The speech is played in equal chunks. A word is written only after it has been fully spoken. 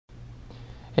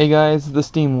Hey guys, the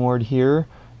Steam Lord here,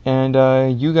 and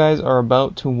you guys are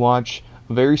about to watch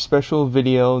a very special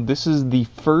video. This is the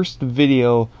first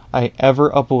video I ever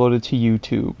uploaded to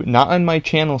YouTube. Not on my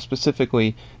channel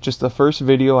specifically, just the first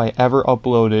video I ever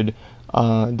uploaded.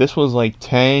 This was like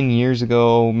 10 years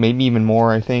ago, maybe even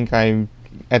more. I think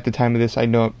at the time of this, I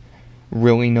don't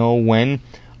really know when.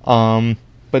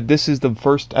 But this is the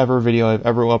first ever video I've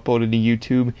ever uploaded to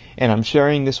YouTube, and I'm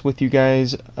sharing this with you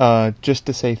guys just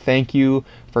to say thank you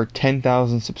for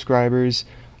 10,000 subscribers.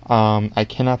 I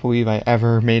cannot believe I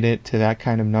ever made it to that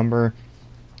kind of number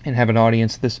and have an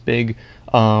audience this big,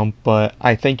 but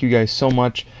I thank you guys so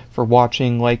much for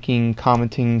watching, liking,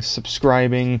 commenting,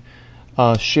 subscribing,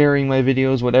 sharing my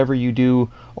videos, whatever you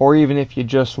do, or even if you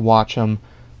just watch them.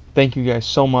 Thank you guys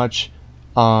so much,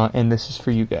 and this is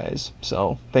for you guys.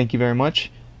 So, thank you very much.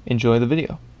 Enjoy the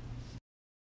video.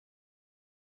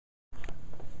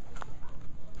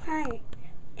 Hi,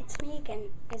 it's me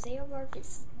again, Isaiah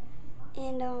Vargas,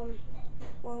 and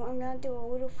well, I'm gonna do a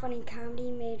little funny comedy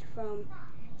made from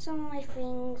some of my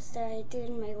things that I did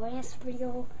in my last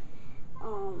video,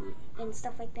 and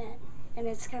stuff like that, and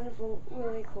it's kind of a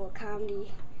really cool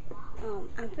comedy.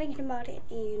 I'm thinking about it,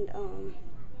 and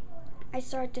I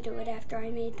started to do it after I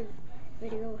made the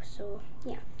video, so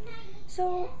yeah.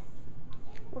 So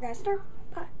we're gonna start.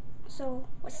 So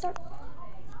let's start.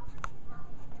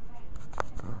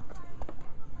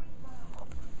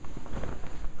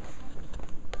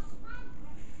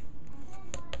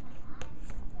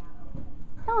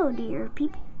 Hello, dear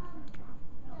people.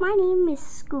 My name is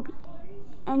Scooby,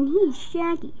 and he's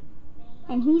Shaggy,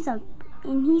 and he's a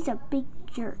big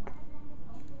jerk.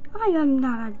 I am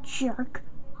not a jerk,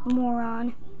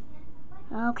 moron.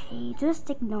 Okay, just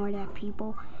ignore that,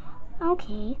 people.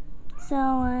 Okay, so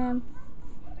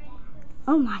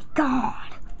oh my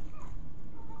God,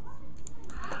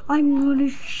 I'm gonna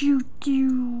shoot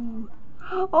you.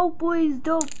 Oh, please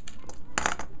don't.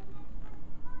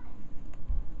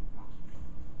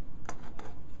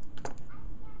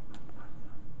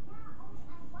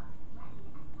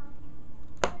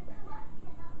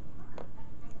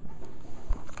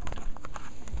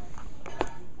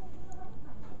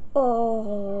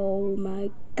 Oh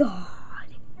my God,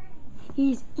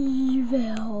 he's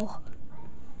evil.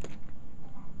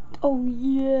 Oh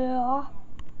yeah,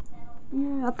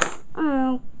 yeah.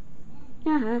 Oh,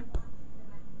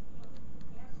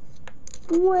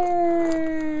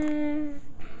 Where?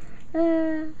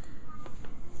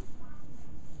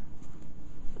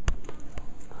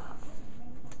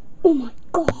 Oh my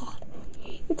God,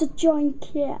 it's a giant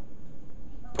cat.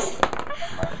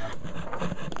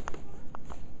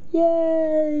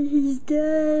 Yay, he's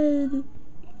dead.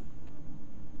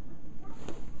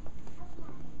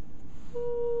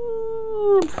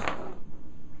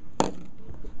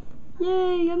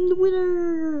 Yay, I'm the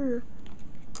winner.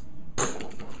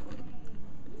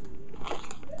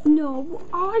 No,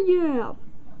 I am.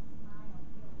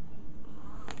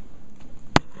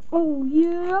 Oh,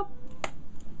 yeah.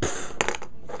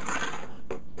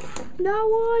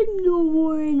 Now I'm the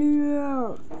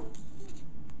winner.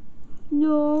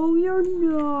 No, you're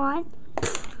not.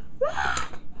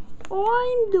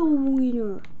 I'm the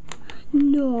winner.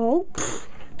 No,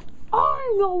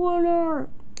 I'm the winner.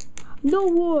 No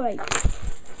way.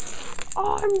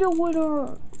 I'm the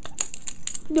winner.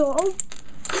 No.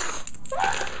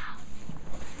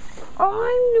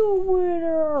 I'm the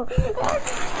winner.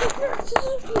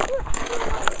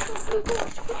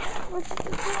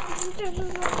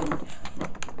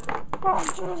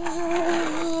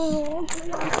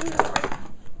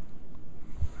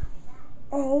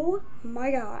 Oh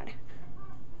my God.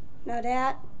 Now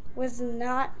that was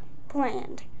not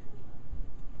planned.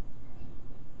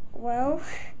 Well,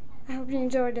 I hope you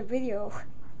enjoyed the video.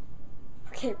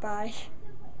 Okay, bye.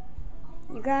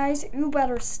 You guys, you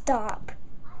better stop.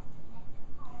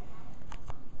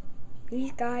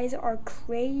 These guys are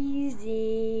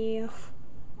crazy.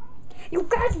 You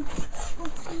guys.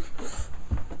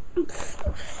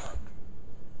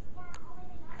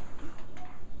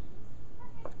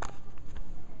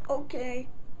 Okay,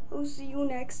 I'll see you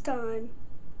next time.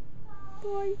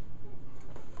 Bye.